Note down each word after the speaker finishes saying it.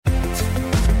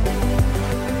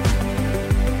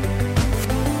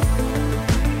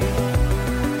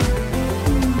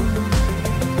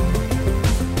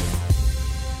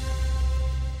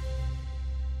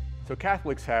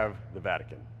Catholics have the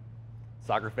Vatican.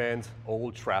 Soccer fans,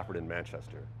 Old Trafford in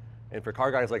Manchester. And for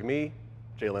car guys like me,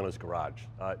 Jay Leno's garage.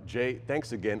 Jay,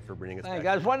 thanks again for bringing us back.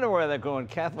 I was wondering where they're going.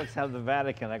 Catholics have the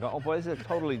Vatican. I go, oh boy, this is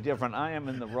totally different. I am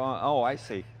in the wrong. Oh, I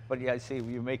see. But yeah, I see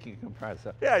you're making a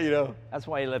comparison. Yeah, you know. That's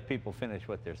why you let people finish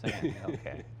what they're saying.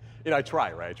 Okay. You know, I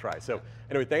try, right? I try. So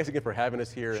anyway, thanks again for having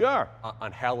us here. Sure.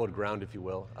 On hallowed ground, if you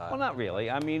will. Well, not really.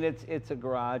 I mean, it's a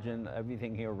garage, and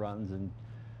everything here runs and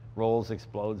rolls,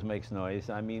 explodes, makes noise.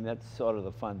 I mean, that's sort of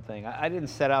the fun thing. I didn't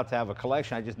set out to have a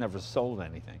collection. I just never sold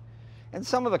anything. And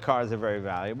some of the cars are very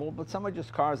valuable, but some are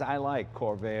just cars I like.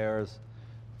 Corvairs,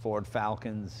 Ford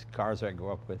Falcons, cars I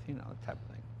grew up with, you know, type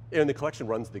of thing. And the collection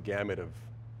runs the gamut of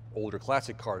older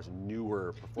classic cars,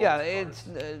 newer performance cars.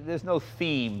 Yeah, there's no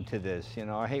theme to this, you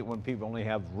know. I hate when people only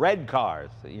have red cars,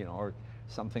 you know, or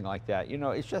something like that. You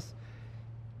know, it's just,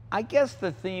 I guess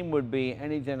the theme would be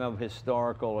anything of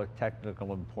historical or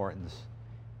technical importance,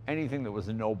 anything that was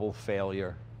a noble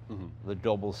failure, the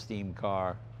double steam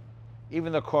car.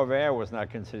 Even the Corvair was not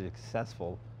considered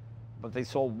successful, but they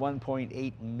sold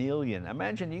 1.8 million.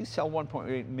 Imagine you sell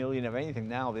 1.8 million of anything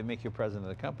now, they make you president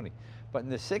of the company. But in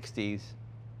the 60s,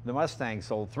 the Mustang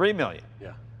sold 3 million.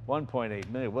 Yeah. 1.8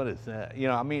 million, what is that? You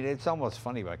know, I mean, it's almost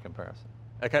funny by comparison.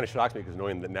 That kind of shocks me because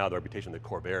knowing that now the reputation of the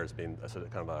Corvair has been a sort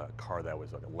of kind of a car that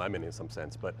was like a lemon in some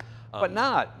sense, but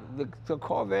not. The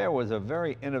Corvair was a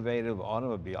very innovative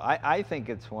automobile. I think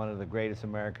it's one of the greatest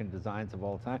American designs of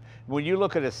all time. When you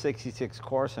look at a 66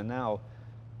 Corsa now,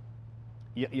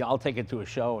 I'll take it to a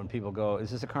show and people go,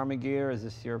 is this a Carmen Gear? Is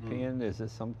this European? Is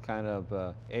this some kind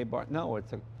of A-bar? No,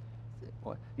 it's a,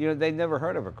 you know, they never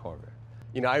heard of a Corvair.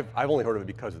 You know, I've only heard of it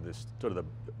because of this sort of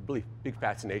the really big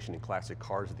fascination in classic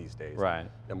cars these days. Right.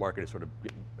 The market is sort of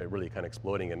really kind of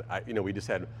exploding. And you know, we just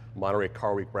had Monterey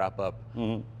Car Week wrap up.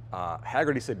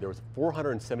 Haggerty said there was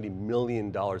 $470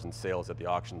 million in sales at the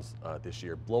auctions this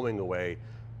year, blowing away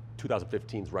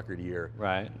 2015's record year.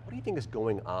 Right. What do you think is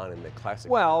going on in the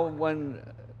classic? Well, when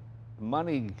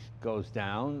money goes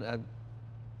down,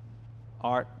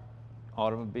 art,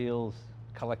 automobiles,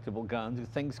 collectible guns,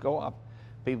 things go up.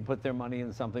 People put their money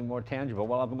in something more tangible.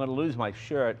 Well, if I'm going to lose my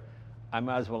shirt, I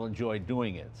might as well enjoy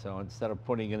doing it. So instead of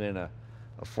putting it in a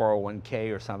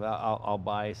 401k or something, I'll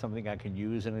buy something I can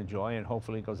use and enjoy, and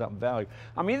hopefully it goes up in value.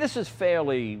 I mean, this is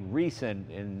fairly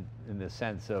recent in the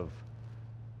sense of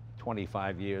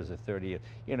 25 years or 30 years.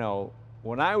 You know,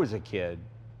 when I was a kid,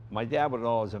 my dad was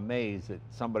always amazed that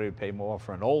somebody would pay more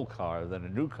for an old car than a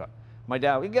new car. My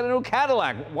dad, you get a new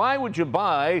Cadillac. Why would you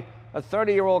buy a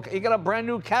 30-year-old, you got a brand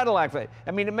new Cadillac.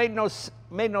 I mean, it made no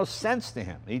sense to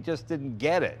him. He just didn't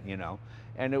get it, you know.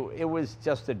 And it was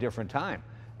just a different time.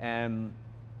 And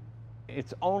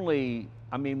it's only,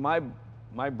 I mean, my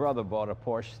brother bought a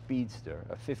Porsche Speedster,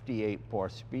 a 58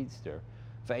 Porsche Speedster,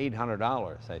 for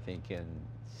 $800, I think, in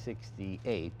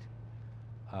 '68.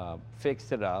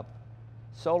 Fixed it up,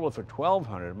 sold it for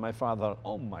 $1,200. My father thought,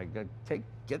 oh my God,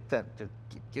 get it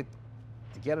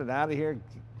out of here.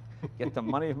 Get the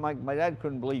money. My dad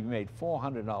couldn't believe he made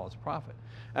 $400 profit.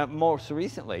 Most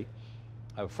recently,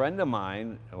 a friend of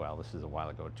mine, well, this is a while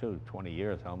ago too, 20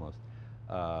 years almost,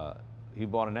 he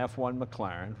bought an F1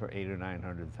 McLaren for $800,000 or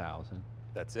 $900,000.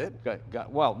 That's it?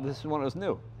 Well, this is when it was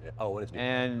new. Yeah. Oh, when it's new.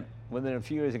 And within a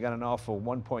few years, he got an offer for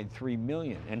 $1.3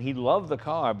 million. And he loved the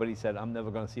car, but he said, I'm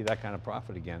never going to see that kind of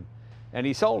profit again. And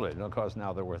he sold it. And of course,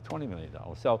 now they're worth $20 million.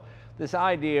 So this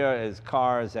idea as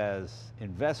cars as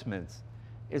investments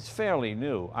is fairly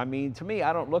new. I mean, to me,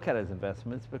 I don't look at it as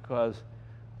investments because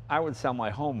I would sell my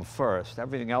home first.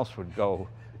 Everything else would go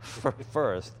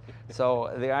first.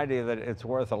 So the idea that it's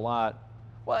worth a lot,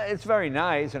 well, it's very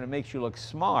nice and it makes you look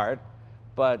smart,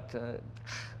 but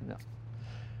no.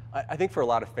 I think for a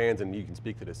lot of fans, and you can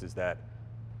speak to this, is that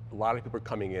a lot of people are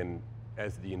coming in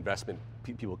as the investment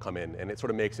people come in, and it sort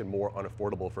of makes it more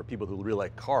unaffordable for people who really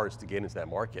like cars to get into that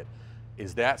market.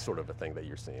 Is that sort of a thing that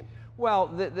you're seeing? Well,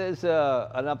 there's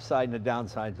an upside and a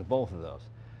downside to both of those.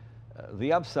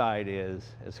 The upside is,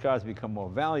 as cars become more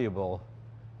valuable,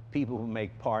 people who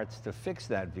make parts to fix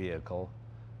that vehicle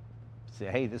say,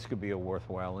 hey, this could be a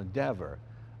worthwhile endeavor.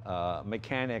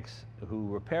 Mechanics who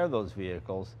repair those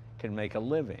vehicles can make a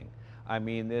living. I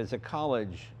mean, there's a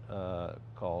college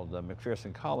called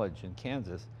McPherson College in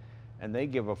Kansas, and they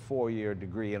give a 4-year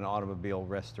degree in automobile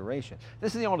restoration.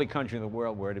 This is the only country in the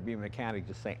world where to be a mechanic,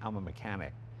 just say, I'm a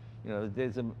mechanic. You know,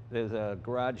 there's a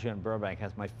garage here in Burbank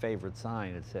has my favorite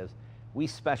sign. It says, we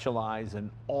specialize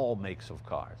in all makes of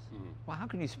cars. Well, how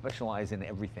can you specialize in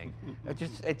everything?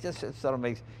 It just sort of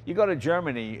makes, you go to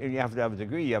Germany and you have to have a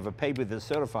degree, you have a paper that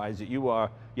certifies that you are,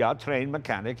 a trained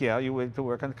mechanic, you went to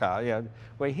work on a car,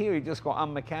 Where here you just go,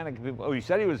 I'm a mechanic, people, oh, you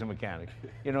said he was a mechanic,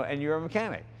 and you're a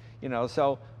mechanic,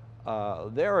 so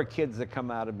there are kids that come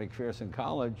out of McPherson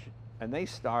College and they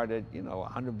start at,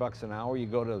 $100 an hour. You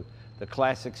go to the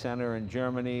Classic Center in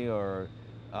Germany, or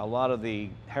a lot of the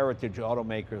heritage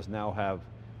automakers now have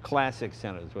classic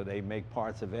centers where they make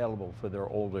parts available for their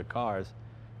older cars.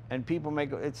 And people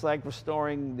it's like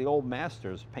restoring the old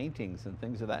masters, paintings and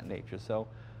things of that nature. So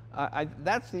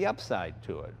that's the upside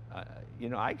to it.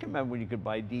 I can remember when you could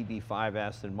buy DD5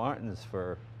 Aston Martins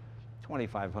for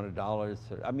 $2,500.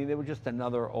 I mean, they were just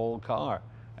another old car.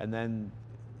 And then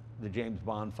the James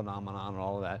Bond phenomenon and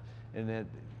all of that. And it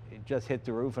just hit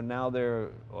the roof, and now they're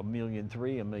 $1.3 million,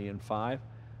 $1.5 million.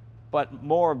 But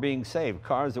more are being saved.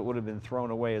 Cars that would have been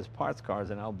thrown away as parts cars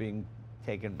are now being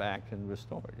taken back and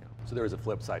restored. So there is a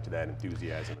flip side to that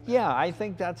enthusiasm. Yeah, I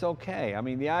think that's okay. I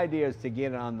mean, the idea is to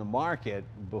get it on the market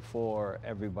before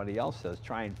everybody else does.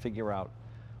 Try and figure out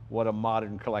what a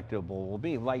modern collectible will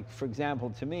be. Like, for example,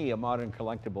 to me, a modern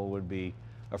collectible would be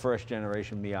a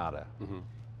first-generation Miata.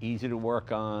 Easy to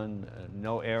work on,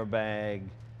 no airbag,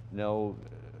 no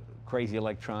crazy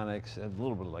electronics, a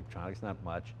little bit of electronics, not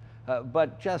much,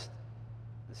 but just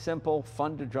simple,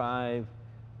 fun to drive,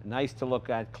 nice to look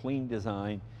at, clean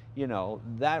design.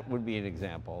 That would be an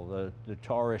example. The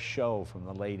Taurus Show from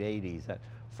the late 80s, that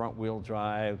front-wheel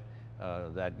drive,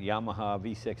 that Yamaha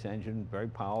V6 engine, very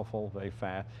powerful, very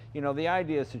fast. The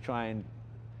idea is to try and,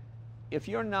 if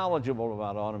you're knowledgeable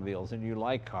about automobiles and you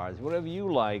like cars, whatever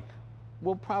you like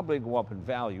will probably go up in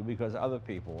value because other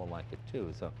people will like it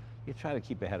too. So you try to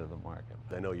keep ahead of the market.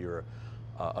 I know you're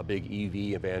a big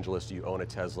EV evangelist. You own a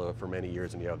Tesla for many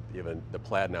years, and you have the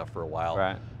Plaid now for a while.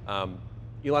 Right.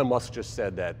 Elon Musk just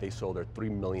said that they sold their 3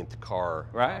 millionth car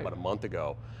about a month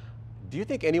ago. Do you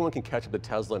think anyone can catch up to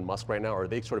Tesla and Musk right now, or are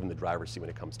they sort of in the driver's seat when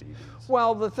it comes to EVs?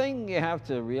 Well, the thing you have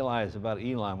to realize about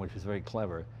Elon, which is very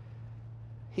clever,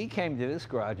 he came to this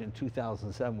garage in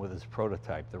 2007 with his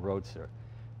prototype, the Roadster.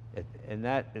 And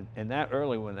that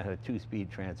early one, that had a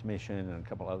 2-speed transmission and a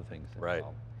couple other things. Right.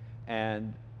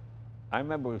 And I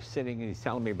remember we were sitting and he's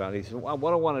telling me about it. He said, well,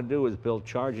 what I want to do is build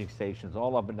charging stations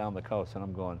all up and down the coast. And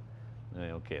I'm going,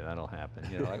 okay, that'll happen.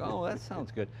 Like, oh, that sounds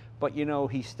good. But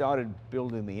he started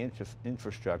building the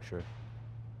infrastructure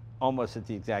almost at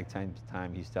the exact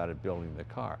time he started building the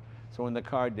car. So when the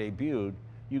car debuted,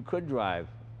 you could drive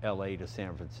LA to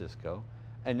San Francisco,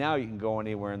 and now you can go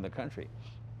anywhere in the country.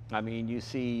 I mean, you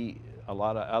see a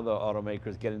lot of other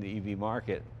automakers get in the EV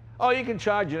market. Oh, you can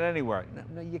charge it anywhere.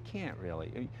 No, you can't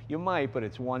really. You might, but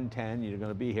it's 110. You're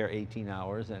going to be here 18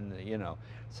 hours, and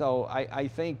So I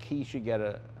think he should get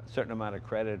a certain amount of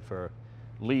credit for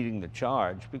leading the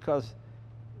charge, because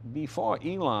before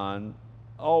Elon,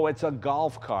 oh, it's a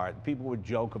golf cart. People would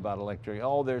joke about electric.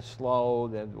 Oh, they're slow,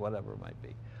 they're whatever it might be.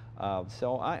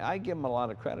 So I give him a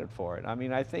lot of credit for it. I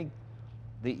mean, I think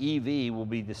the EV will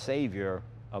be the savior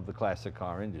of the classic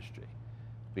car industry.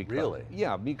 Really?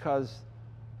 Yeah, because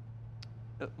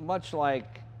much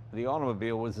like the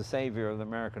automobile was the savior of the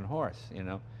American horse,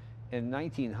 In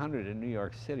 1900 in New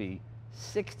York City,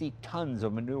 60 tons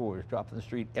of manure was dropped in the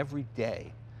street every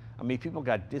day. I mean, people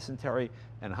got dysentery,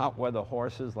 and hot weather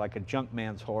horses, like a junk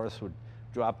man's horse, would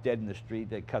drop dead in the street.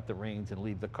 They'd cut the reins and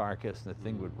leave the carcass, and the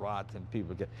thing would rot, and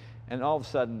people get, and all of a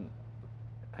sudden,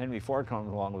 Henry Ford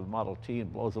comes along with Model T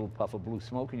and blows a little puff of blue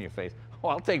smoke in your face. Oh,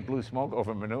 I'll take blue smoke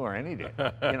over manure any day.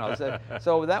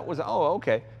 So that was,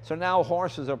 okay. So now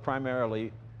horses are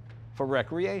primarily for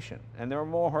recreation. And there are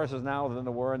more horses now than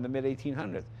there were in the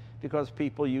mid-1800s, because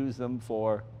people use them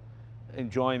for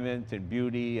enjoyment and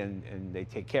beauty, and they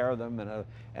take care of them.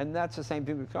 And that's the same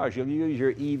thing with cars. You'll use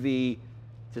your EV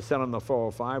to sit on the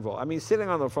 405 roll. I mean, sitting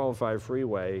on the 405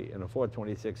 freeway in a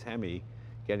 426 Hemi,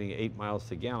 getting 8 miles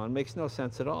to gallon, makes no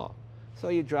sense at all. So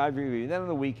you drive your EV. Then on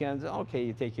the weekends, okay,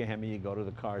 you take your Hemi, you go to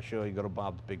the car show, you go to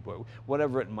Bob's Big Boy,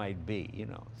 whatever it might be,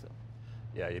 So.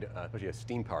 Yeah, especially a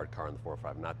steam-powered car in the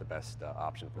 405, not the best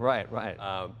option for that.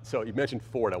 Right. So you mentioned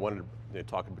Ford. I wanted to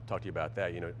talk to you about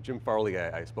that. Jim Farley,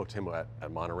 I spoke to him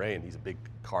at Monterey, and he's a big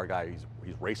car guy.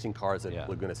 He's racing cars at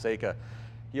Laguna Seca.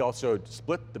 He also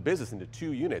split the business into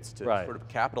 2 units to sort of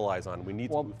capitalize on. We need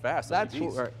to move fast. That's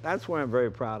where I'm very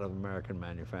proud of American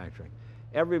manufacturing.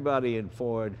 Everybody in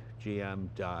Ford, GM,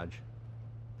 Dodge,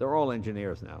 they're all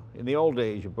engineers now. In the old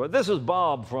days, this is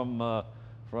Bob from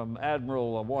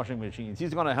Admiral Washing Machines.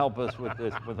 He's going to help us with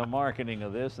this, with the marketing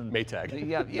of this. And Maytag.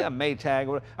 Yeah,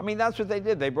 Maytag. I mean, that's what they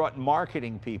did. They brought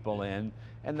marketing people in,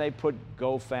 and they put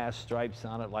go fast stripes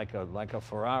on it like a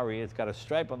Ferrari. It's got a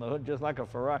stripe on the hood just like a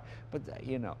Ferrari. But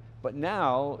you know, but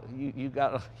now you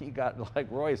got like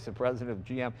Royce, the president of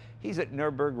GM. He's at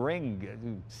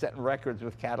Nürburgring setting records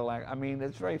with Cadillac. I mean,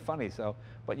 it's very funny. So,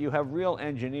 but you have real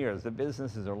engineers. The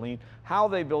businesses are lean. How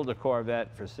they build a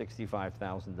Corvette for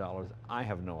 $65,000, I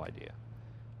have no idea.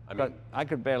 I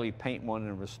could barely paint one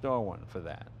and restore one for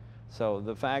that. So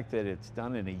the fact that it's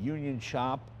done in a union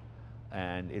shop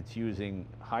and it's using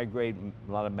high grade,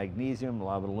 a lot of magnesium, a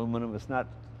lot of aluminum. It's not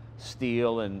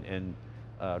steel and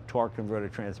torque converter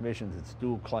transmissions. It's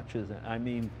dual clutches. I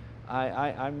mean,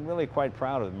 I'm really quite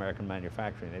proud of American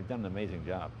manufacturing. They've done an amazing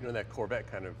job. You know, that Corvette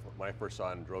kind of, when I first saw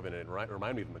it and drove in it,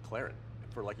 reminded me of a McLaren.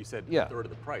 For, like you said, yeah, a third of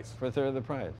the price. For a third of the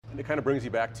price. And it kind of brings you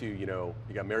back to, you know,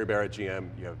 you got Mary Barra at GM,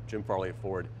 you have Jim Farley at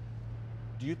Ford.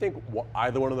 Do you think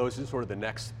either one of those is sort of the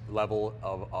next level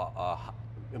of,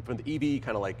 from the EV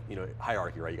kind of like, you know,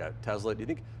 hierarchy, right? You got Tesla. Do you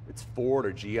think it's Ford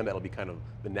or GM that'll be kind of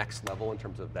the next level in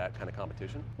terms of that kind of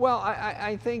competition? Well,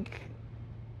 I think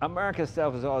America's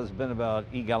stuff has always been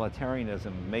about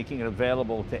egalitarianism, making it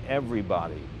available to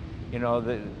everybody. You know,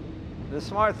 the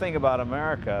smart thing about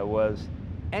America was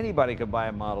anybody could buy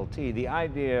a Model T. The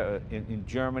idea in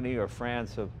Germany or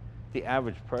France of the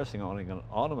average person owning an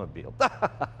automobile,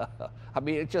 I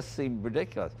mean, it just seemed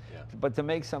ridiculous. Yeah. But to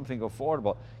make something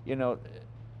affordable, you know,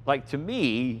 like to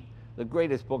me, the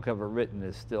greatest book ever written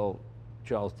is still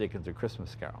Charles Dickens' A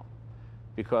Christmas Carol,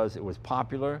 because it was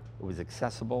popular, it was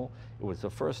accessible, it was the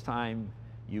first time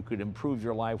you could improve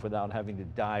your life without having to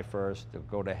die first or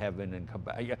go to heaven and come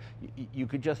back. You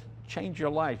could just change your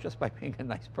life just by being a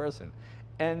nice person.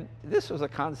 And this was a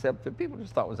concept that people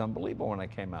just thought was unbelievable when I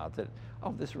came out, that,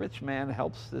 oh, this rich man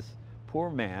helps this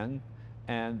poor man,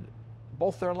 and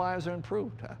both their lives are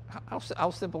improved.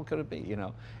 How simple could it be, you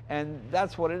know? And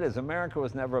that's what it is. America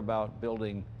was never about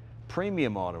building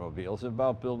premium automobiles. It's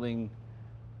about building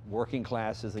working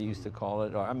class, as they used to call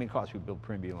it. Or, I mean, of course, we build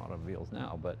premium automobiles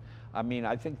now, but I mean,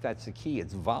 I think that's the key.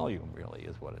 It's volume, really,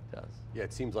 is what it does. Yeah,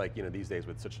 it seems like, you know, these days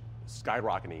with such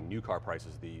skyrocketing new car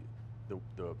prices, the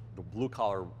blue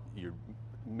collar, your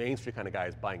Main Street kind of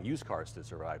guys buying used cars to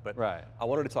survive. But right. I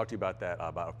wanted to talk to you about that,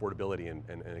 about affordability,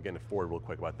 and again, Ford real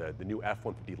quick about the new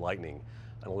F-150 Lightning,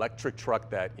 an electric truck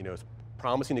that, you know, is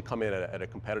promising to come in at a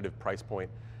competitive price point.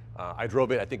 I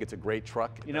drove it. I think it's a great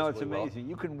truck. You know, it's really amazing. Well.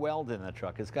 You can weld in that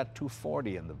truck. It's got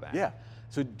 240 in the back. Yeah.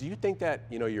 So do you think that,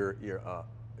 you know, you're a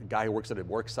guy who works at a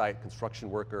work site, construction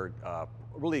worker,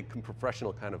 really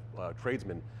professional kind of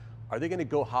tradesman, are they going to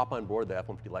go hop on board the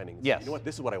F-150 Lightning and say, yes, you know what,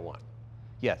 this is what I want?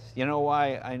 Yes. You know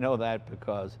why I know that?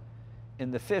 Because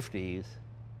in the 50s,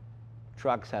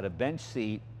 trucks had a bench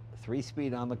seat,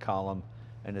 3-speed on the column,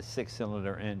 and a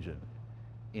 6-cylinder engine.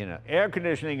 You know, air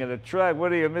conditioning in a truck.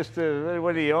 What are you, Mr.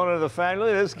 What are you, owner of the family?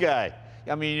 Look at this guy.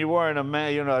 I mean, you're wearing a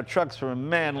man. You know, trucks for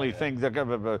manly things.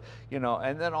 You know,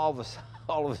 and then all of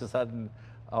a sudden,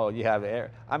 oh, you have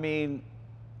air. I mean,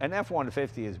 an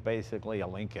F-150 is basically a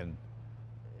Lincoln.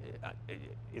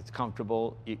 It's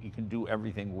comfortable. You can do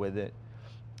everything with it.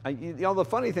 You know, the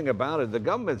funny thing about it, the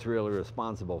government's really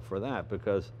responsible for that,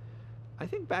 because I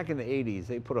think back in the 80s,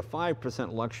 they put a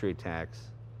 5% luxury tax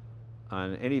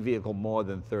on any vehicle more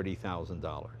than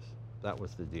 $30,000. That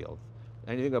was the deal.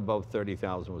 Anything above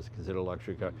 $30,000 was considered a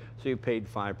luxury car. So you paid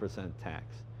 5% tax.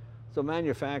 So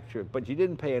manufacturer, but you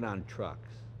didn't pay it on trucks.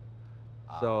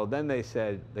 So then they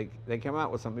said, they came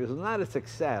out with something. It was not a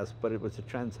success, but it was a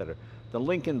trendsetter. The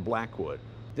Lincoln Blackwood.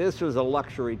 This was a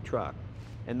luxury truck.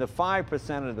 And the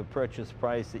 5% of the purchase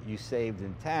price that you saved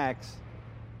in tax,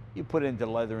 you put into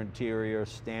leather interior,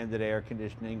 standard air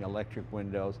conditioning, electric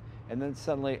windows, and then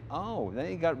suddenly, oh,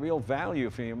 then you got real value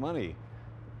for your money.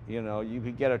 You know, you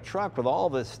could get a truck with all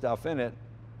this stuff in it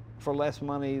for less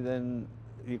money than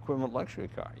the equivalent luxury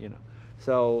car, you know.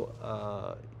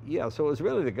 So, yeah, so it was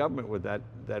really the government with that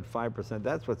 5%.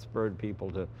 That's what spurred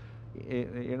people to,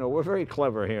 you know, we're very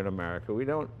clever here in America. We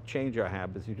don't change our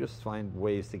habits. You just find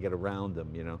ways to get around them,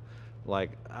 you know.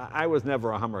 Like, I was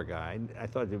never a Hummer guy. I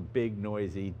thought they were big,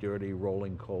 noisy, dirty,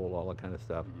 rolling coal, all that kind of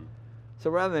stuff. Mm-hmm. So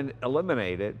rather than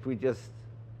eliminate it, we just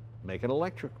make an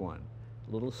electric one.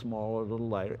 A little smaller, a little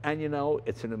lighter. And you know,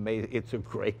 it's a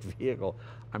great vehicle.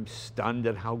 I'm stunned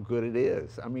at how good it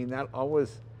is. I mean, that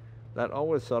always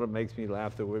sort of makes me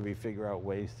laugh the way we figure out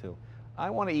ways to. I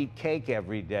want to eat cake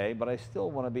every day, but I still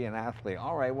want to be an athlete.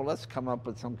 All right, well, let's come up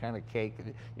with some kind of cake,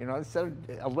 you know, instead of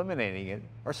eliminating it,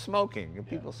 or smoking. Yeah.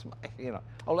 People smoke, you know.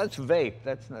 Oh, let's vape.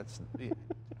 That's stupid.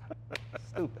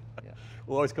 Yeah.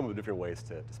 We'll always come up with different ways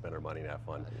to spend our money and have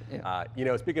fun. Yeah. You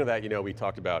know, speaking of that, you know, we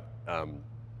talked about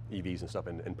EVs and stuff,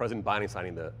 and President Biden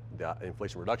signing the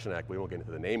Inflation Reduction Act. We won't get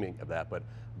into the naming of that, but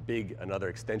another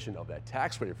extension of that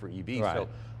tax rate for EVs. Right. So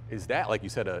is that, like you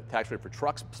said, a tax rate for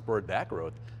trucks spurred that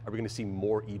growth? Are we going to see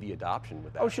more EV adoption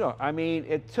with that? Oh, sure. I mean,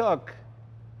 it took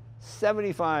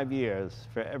 75 years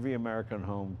for every American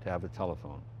home to have a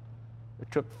telephone. It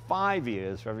took 5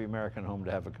 years for every American home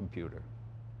to have a computer.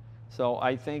 So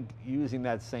I think using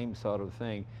that same sort of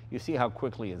thing, you see how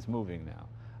quickly it's moving now.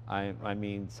 I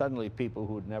mean, suddenly people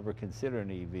who would never consider an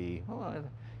EV, well,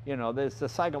 you know, there's the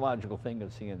psychological thing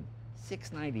of seeing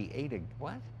 $6.98,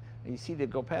 what? And you see they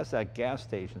go past that gas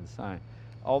station sign.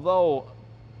 Although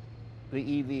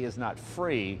the EV is not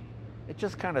free, it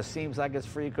just kind of seems like it's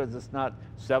free because it's not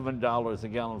 $7 a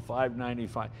gallon,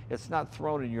 $5.95. It's not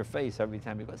thrown in your face every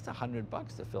time you go, it's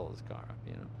 $100 to fill this car up,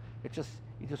 you know. It just,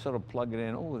 you just sort of plug it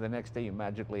in. Oh, the next day you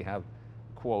magically have,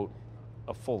 quote,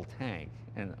 a full tank.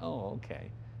 And, oh, okay.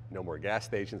 No more gas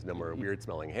stations, no more weird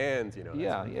smelling hands, you know.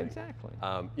 Yeah, exactly.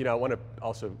 You know, I want to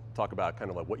also talk about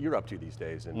kind of like what you're up to these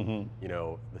days. And, you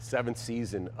know, the 7th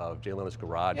season of Jay Leno's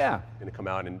Garage is going to come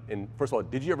out. And first of all,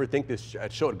 did you ever think this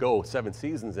show would go 7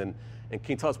 seasons? And can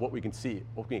you tell us what we can see,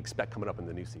 what we can expect coming up in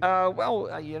the new season?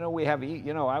 Well, you know, we have,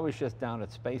 you know, I was just down at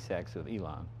SpaceX with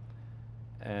Elon.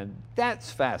 And that's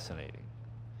fascinating.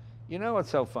 You know what's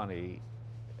so funny?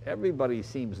 Everybody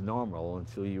seems normal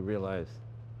until you realize,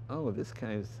 oh, this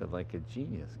guy's like a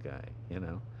genius guy, you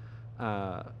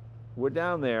know. We're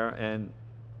down there, and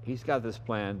he's got this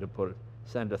plan to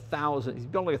send 1,000, he's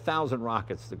building 1,000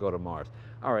 rockets to go to Mars.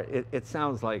 All right, it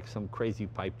sounds like some crazy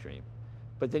pipe dream.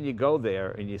 But then you go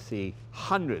there and you see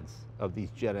hundreds of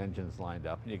these jet engines lined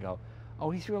up, and you go, oh,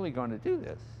 he's really going to do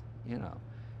this, you know.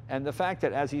 And the fact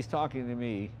that as he's talking to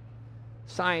me,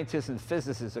 scientists and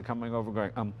physicists are coming over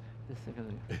going,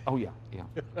 oh yeah.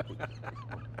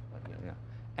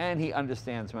 And he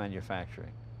understands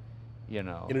manufacturing, you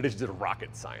know. In addition to the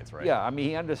rocket science, right? Yeah, I mean,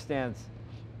 he understands.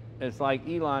 It's like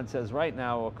Elon says right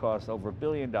now it will cost over $1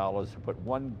 billion to put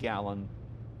 1 gallon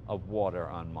of water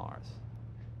on Mars.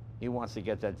 He wants to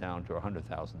get that down to $100,000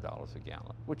 a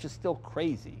gallon, which is still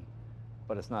crazy,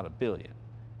 but it's not $1 billion,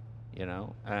 you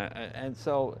know. And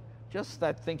so just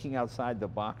that thinking outside the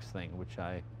box thing, which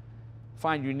I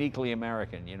find uniquely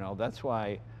American, you know. That's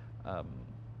why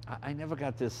I never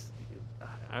got this.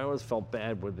 I always felt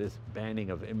bad with this banning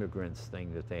of immigrants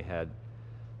thing that they had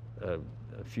a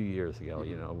few years ago,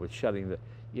 you know, with shutting the,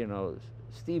 you know,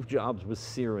 Steve Jobs was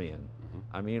Syrian.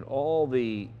 I mean, all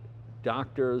the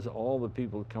doctors, all the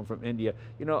people who come from India,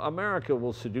 you know, America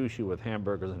will seduce you with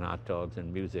hamburgers and hot dogs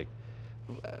and music.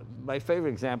 My favorite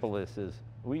example of this is,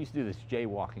 we used to do this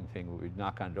jaywalking thing where we'd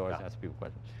knock on doors, ask people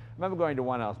questions. I remember going to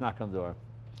one house, knock on the door,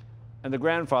 and the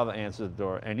grandfather answers the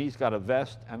door, and he's got a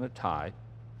vest and a tie,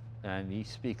 and he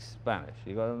speaks Spanish.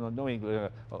 He goes, no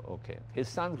English. Oh, okay. His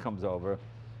son comes over, a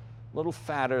little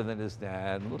fatter than his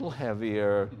dad, a little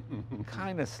heavier,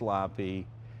 kind of sloppy.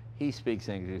 He speaks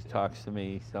English, talks to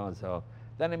me, so-and-so.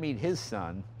 Then I meet his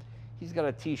son. He's got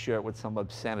a T-shirt with some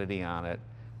obscenity on it.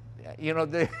 You know,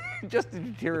 just the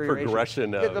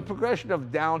deterioration. The progression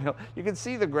of downhill. You can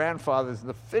see the grandfather's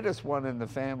the fittest one in the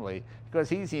family because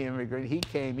he's the immigrant. He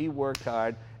came, he worked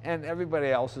hard, and everybody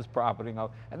else is profiting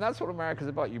off. And that's what America's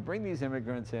about. You bring these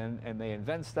immigrants in, and they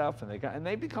invent stuff, and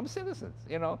they become citizens.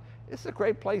 You know, it's a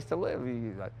great place to live.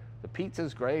 The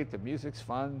pizza's great, the music's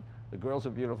fun, the girls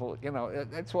are beautiful. You know,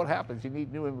 that's what happens. You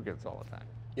need new immigrants all the time.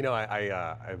 You know,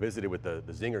 I visited with the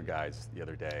Zinger guys the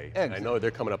other day. Exactly. And I know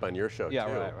they're coming up on your show too.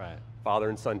 Right. Father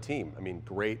and son team. I mean,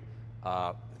 great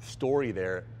story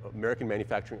there. American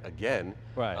manufacturing again.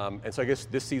 Right. And so I guess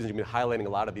this season you've been highlighting a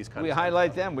lot of these kinds of We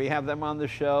highlight them. We have them on the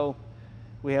show.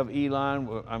 We have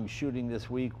Elon. I'm shooting this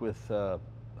week with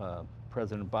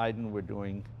President Biden. We're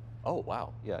doing. Oh,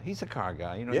 wow. Yeah, he's a car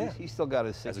guy. You know, Yeah. he's still got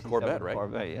his 67 As a Corvette, right?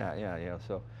 Corvette. Yeah.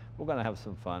 So we're going to have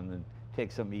some fun and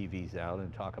take some EVs out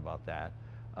and talk about that.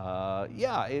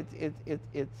 Yeah,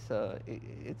 it's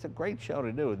a great show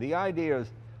to do. The idea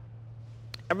is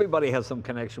everybody has some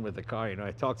connection with the car. You know,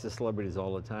 I talk to celebrities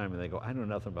all the time, and they go, "I know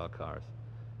nothing about cars."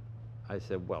 I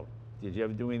said, "Well, did you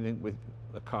ever do anything with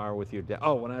a car with your dad?"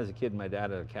 "Oh, when I was a kid, my dad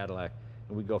had a Cadillac,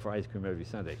 and we'd go for ice cream every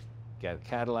Sunday." Get a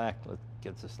Cadillac, let's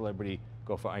get the celebrity,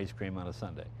 go for ice cream on a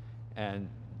Sunday, and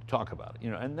talk about it.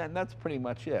 You know, and then that's pretty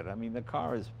much it. I mean, the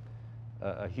car is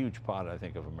a huge part, I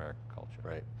think, of American culture.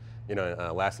 Right. You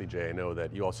know, lastly, Jay, I know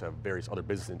that you also have various other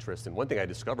business interests, and one thing I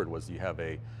discovered was you have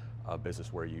a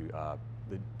business where you,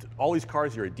 all these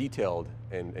cars here are detailed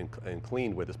and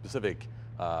cleaned with a specific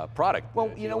product.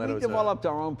 Well, you know, we developed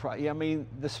our own product. I mean,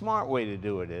 the smart way to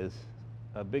do it is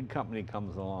a big company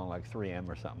comes along, like 3M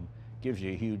or something, gives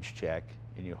you a huge check,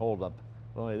 and you hold up,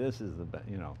 boy, this is the best,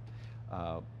 you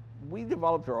know. we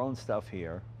developed our own stuff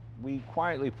here. We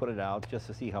quietly put it out just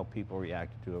to see how people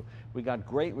reacted to it. We got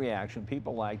great reaction.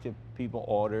 People liked it. People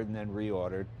ordered and then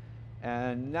reordered.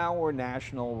 And now we're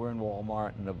national. We're in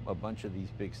Walmart and a bunch of these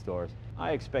big stores.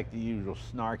 I expect the usual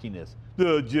snarkiness.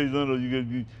 Oh, Jay Leno,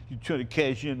 you're trying to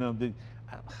cash in on the...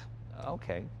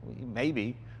 Okay,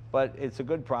 maybe. But it's a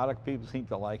good product. People seem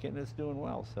to like it, and it's doing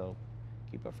well. So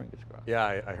keep our fingers crossed.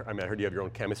 Yeah, I mean, I heard you have your own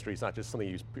chemistry. It's not just something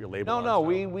you put your label on. No,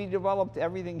 we developed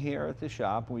everything here at the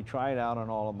shop. We tried out on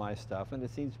all of my stuff, and it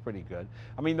seems pretty good.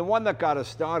 I mean, the one that got us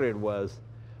started was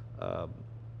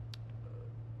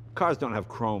cars don't have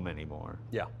chrome anymore.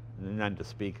 Yeah. None to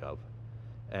speak of.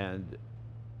 And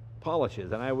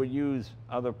polishes, and I would use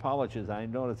other polishes. I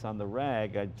noticed on the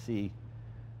rag, I'd see,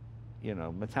 you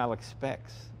know, metallic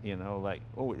specks, you know, like,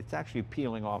 oh, it's actually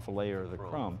peeling off a layer of the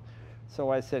chrome. So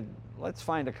I said, let's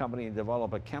find a company and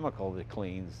develop a chemical that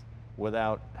cleans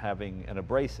without having an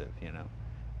abrasive, you know.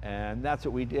 And that's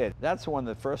what we did. That's the one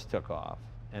that first took off,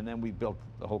 and then we built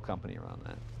the whole company around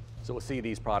that. So we'll see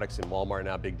these products in Walmart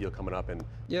now, big deal coming up, and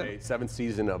Jay, 7th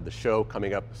season of the show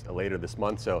coming up later this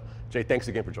month. So Jay, thanks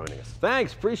again for joining us.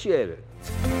 Thanks, appreciate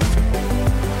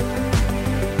it.